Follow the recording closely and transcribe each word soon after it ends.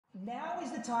Now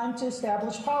is the time to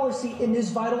establish policy in this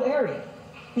vital area,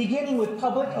 beginning with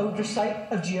public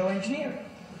oversight of geoengineering.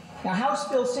 Now, House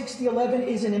Bill 6011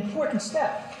 is an important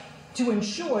step to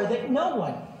ensure that no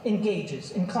one engages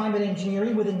in climate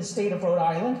engineering within the state of Rhode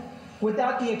Island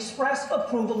without the express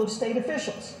approval of state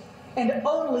officials, and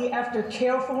only after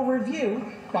careful review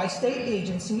by state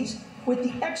agencies with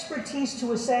the expertise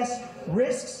to assess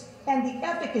risks and the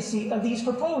efficacy of these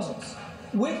proposals,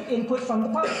 with input from the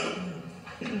public.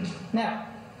 Now,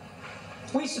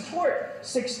 we support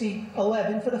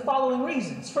 6011 for the following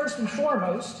reasons. First and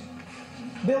foremost,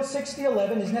 Bill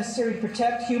 6011 is necessary to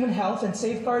protect human health and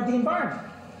safeguard the environment.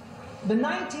 The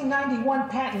 1991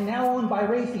 patent, now owned by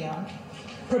Raytheon,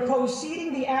 proposed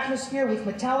seeding the atmosphere with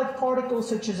metallic particles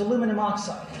such as aluminum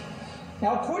oxide.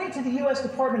 Now, according to the U.S.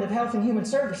 Department of Health and Human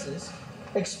Services,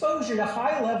 exposure to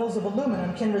high levels of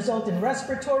aluminum can result in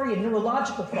respiratory and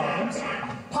neurological problems,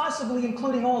 possibly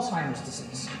including Alzheimer's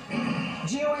disease.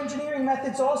 Geoengineering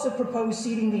methods also propose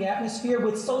seeding the atmosphere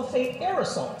with sulfate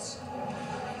aerosols,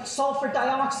 sulfur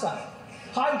dioxide,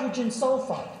 hydrogen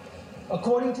sulfide.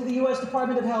 According to the U.S.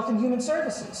 Department of Health and Human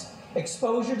Services,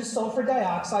 exposure to sulfur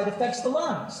dioxide affects the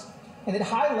lungs, and at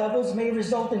high levels may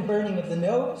result in burning of the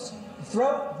nose,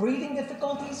 throat, breathing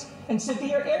difficulties, and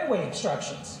severe airway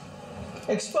obstructions.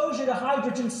 Exposure to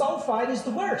hydrogen sulfide is the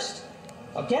worst.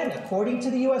 Again, according to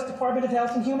the U.S. Department of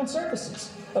Health and Human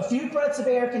Services, a few breaths of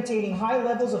air containing high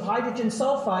levels of hydrogen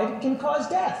sulfide can cause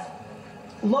death.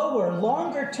 Lower,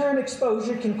 longer-term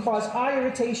exposure can cause eye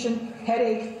irritation,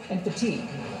 headache, and fatigue.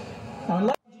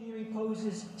 Now, engineering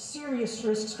poses serious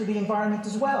risks for the environment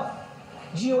as well.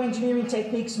 Geoengineering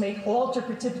techniques may alter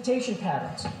precipitation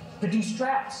patterns, produce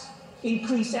droughts,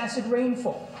 increase acid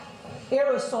rainfall.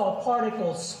 Aerosol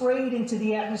particles sprayed into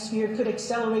the atmosphere could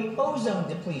accelerate ozone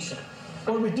depletion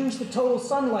or reduce the total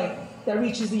sunlight that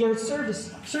reaches the Earth's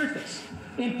surface,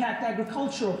 impact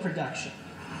agricultural production,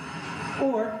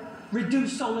 or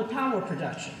reduce solar power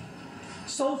production.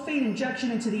 Sulfate injection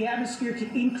into the atmosphere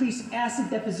could increase acid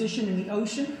deposition in the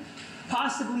ocean,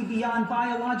 possibly beyond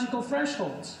biological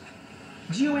thresholds.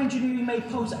 Geoengineering may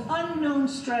pose unknown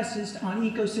stresses on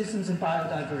ecosystems and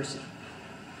biodiversity.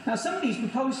 Now, some of these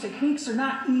proposed techniques are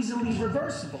not easily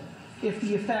reversible if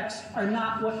the effects are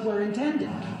not what were intended.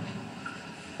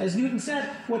 As Newton said,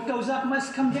 what goes up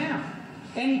must come down.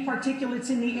 Any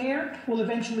particulates in the air will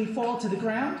eventually fall to the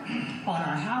ground on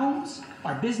our homes,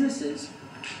 our businesses,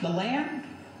 the land,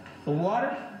 the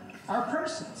water, our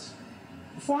persons.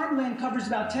 Farmland covers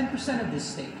about 10% of this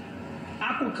state.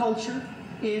 Aquaculture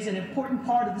is an important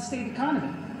part of the state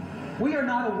economy. We are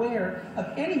not aware of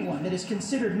anyone that has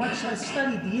considered, much less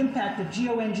studied, the impact of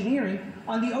geoengineering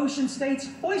on the ocean state's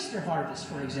oyster harvest,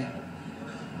 for example.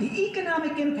 The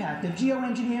economic impact of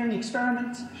geoengineering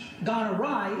experiments gone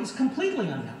awry is completely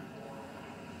unknown.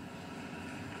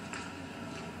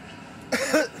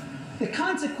 The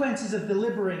consequences of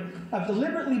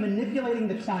deliberately manipulating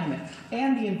the climate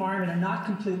and the environment are not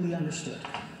completely understood.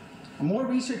 More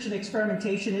research and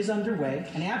experimentation is underway,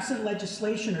 and absent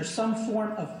legislation or some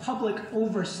form of public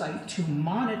oversight to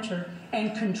monitor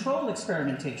and control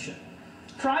experimentation,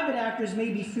 private actors may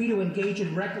be free to engage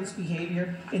in reckless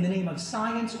behavior in the name of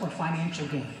science or financial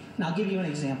gain. And I'll give you an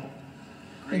example.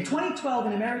 In 2012,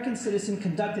 an American citizen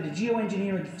conducted a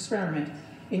geoengineering experiment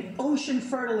in ocean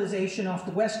fertilization off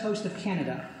the west coast of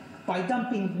Canada by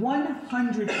dumping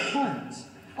 100 tons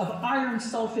of iron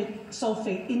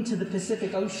sulfate into the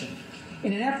Pacific Ocean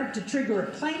in an effort to trigger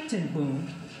a plankton boom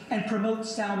and promote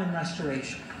salmon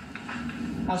restoration.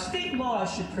 Now, state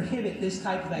laws should prohibit this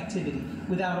type of activity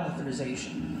without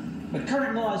authorization, but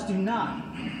current laws do not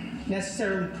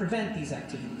necessarily prevent these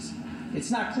activities. It's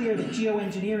not clear that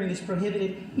geoengineering is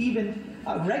prohibited, even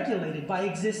regulated by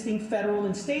existing federal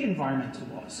and state environmental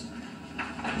laws.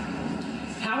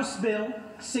 House Bill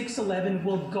 611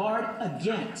 will guard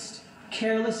against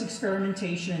careless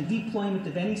experimentation and deployment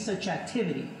of any such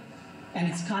activity and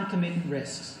its concomitant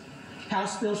risks.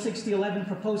 House Bill 6011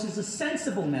 proposes a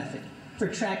sensible method for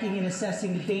tracking and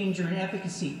assessing the danger and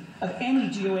efficacy of any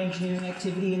geoengineering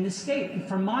activity in the state and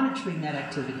for monitoring that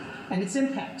activity and its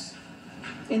impacts.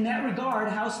 In that regard,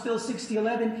 House Bill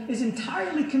 6011 is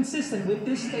entirely consistent with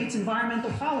this state's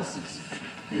environmental policies.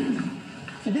 And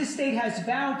this state has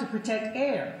vowed to protect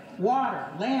air, water,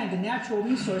 land, and natural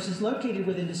resources located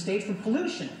within the state from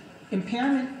pollution,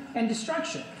 impairment, and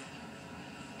destruction.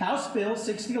 House Bill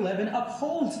 6011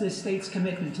 upholds this state's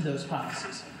commitment to those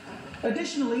policies.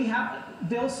 Additionally,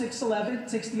 Bill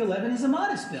 6011 is a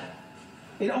modest bill.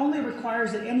 It only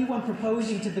requires that anyone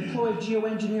proposing to deploy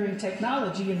geoengineering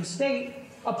technology in the state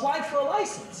apply for a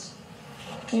license.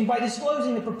 And by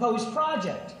disclosing the proposed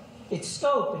project, its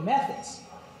scope and methods.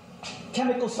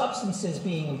 chemical substances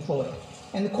being employed,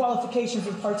 and the qualifications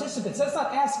of participants. That's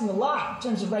not asking a lot in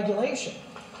terms of regulation.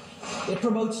 It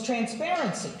promotes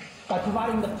transparency by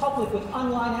providing the public with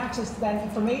online access to that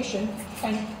information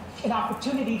and an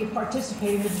opportunity to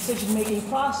participate in the decision-making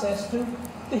process through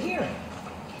the hearing.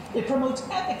 It promotes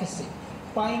efficacy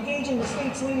by engaging the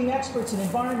state's leading experts in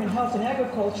environment, health, and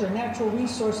agriculture, and natural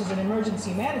resources and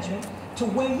emergency management to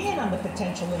weigh in on the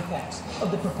potential impacts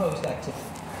of the proposed activity.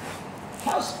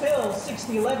 House Bill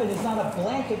 6011 is not a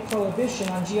blanket prohibition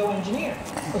on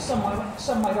geoengineering, or some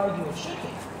might argue it should be,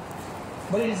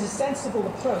 but it is a sensible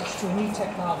approach to a new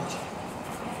technology.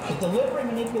 The deliberate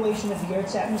manipulation of the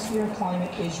Earth's atmosphere and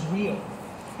climate is real.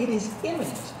 It is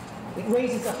imminent. It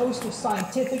raises a host of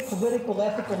scientific, political,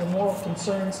 ethical, and moral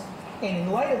concerns, and in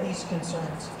light of these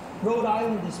concerns, Rhode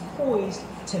Island is poised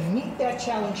to meet that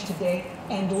challenge today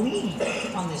and lead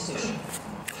on this issue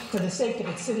for the sake of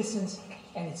its citizens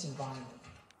and its environment.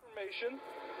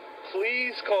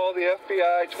 Please call the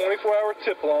FBI 24-hour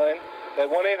tip line at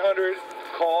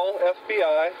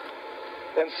 1-800-CALL-FBI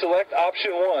and select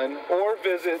option 1 or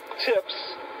visit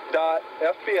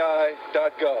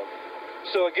tips.fbi.gov.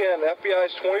 So again,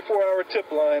 FBI's 24-hour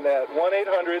tip line at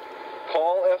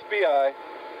 1-800-CALL-FBI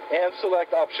and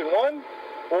select option 1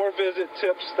 or visit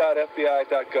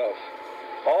tips.fbi.gov.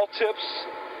 All tips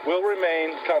will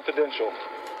remain confidential.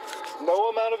 No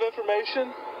amount of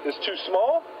information is too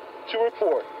small to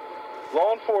report.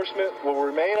 Law enforcement will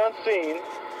remain on scene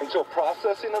until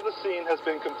processing of the scene has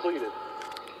been completed.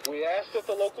 We ask of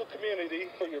the local community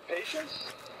for your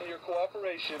patience and your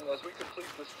cooperation as we complete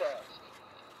this task.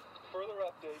 Further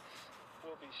updates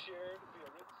will be shared via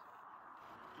written...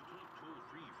 To talk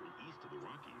toll-free from east of the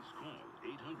Rockies, call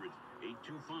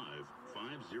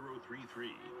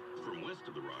 800-825-5033. From west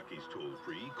of the Rockies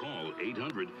toll-free, call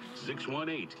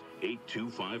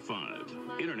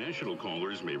 800-618-8255. International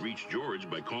callers may reach George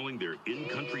by calling their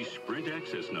in-country Sprint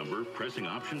access number, pressing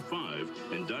option 5,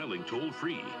 and dialing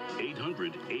toll-free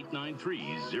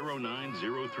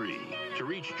 800-893-0903. To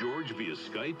reach George via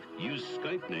Skype, use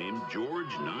Skype name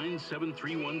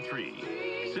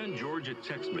George97313. Send George a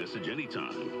text message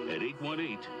anytime at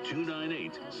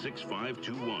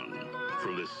 818-298-6521.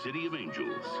 From the City of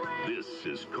Angels, this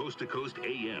is Coast to Coast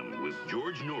AM with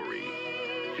George Norrie.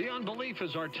 Beyond Belief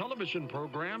is our television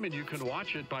program, and you can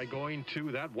watch it by going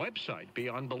to that website,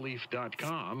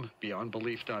 beyondbelief.com.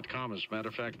 Beyondbelief.com. As a matter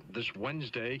of fact, this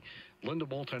Wednesday, Linda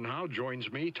Moulton Howe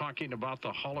joins me talking about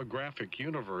the holographic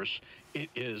universe. It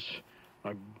is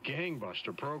a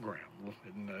gangbuster program,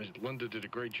 and Linda did a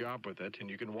great job with it, and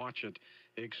you can watch it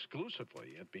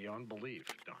exclusively at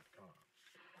beyondbelief.com.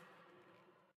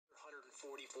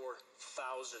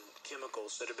 144,000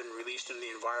 chemicals that have been released into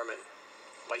the environment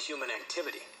by human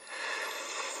activity.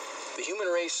 The human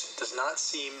race does not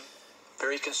seem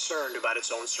very concerned about its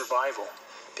own survival,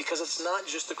 because it's not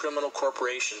just the criminal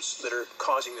corporations that are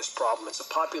causing this problem. It's a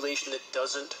population that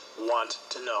doesn't want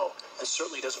to know, and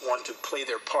certainly doesn't want to play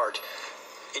their part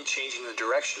in changing the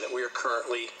direction that we are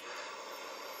currently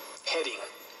heading,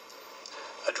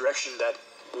 a direction that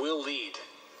will lead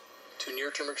to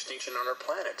near-term extinction on our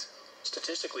planet.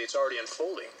 Statistically, it's already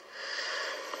unfolding.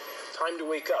 Time to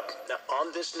wake up. Now,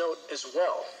 on this note as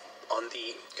well, on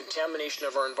the contamination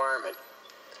of our environment,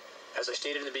 as I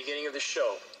stated in the beginning of the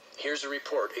show, here's a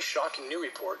report, a shocking new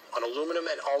report on aluminum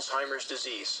and Alzheimer's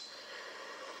disease.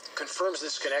 Confirms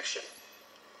this connection.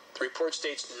 The report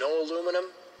states no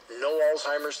aluminum, no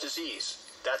Alzheimer's disease.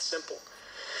 That's simple.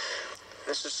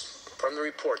 This is from the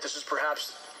report. This is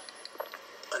perhaps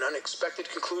an unexpected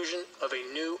conclusion of a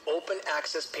new open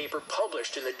access paper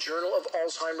published in the Journal of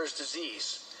Alzheimer's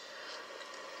Disease.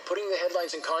 Putting the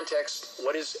headlines in context,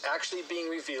 what is actually being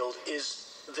revealed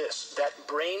is this, that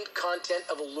brain content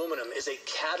of aluminum is a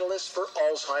catalyst for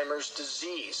Alzheimer's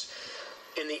disease.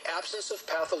 In the absence of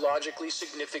pathologically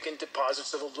significant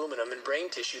deposits of aluminum in brain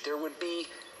tissue, there would be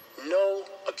no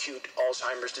acute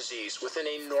Alzheimer's disease within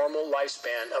a normal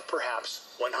lifespan of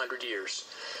perhaps 100 years.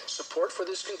 Support for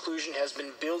this conclusion has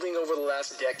been building over the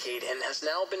last decade and has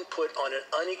now been put on an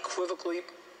unequivocally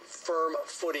firm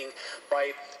footing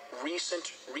by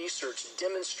recent research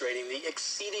demonstrating the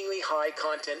exceedingly high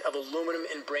content of aluminum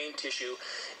in brain tissue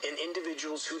in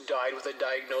individuals who died with a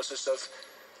diagnosis of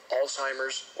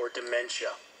Alzheimer's or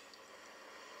dementia.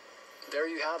 There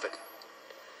you have it.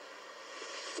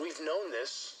 We've known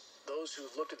this, those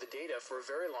who've looked at the data, for a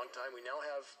very long time. We now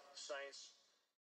have science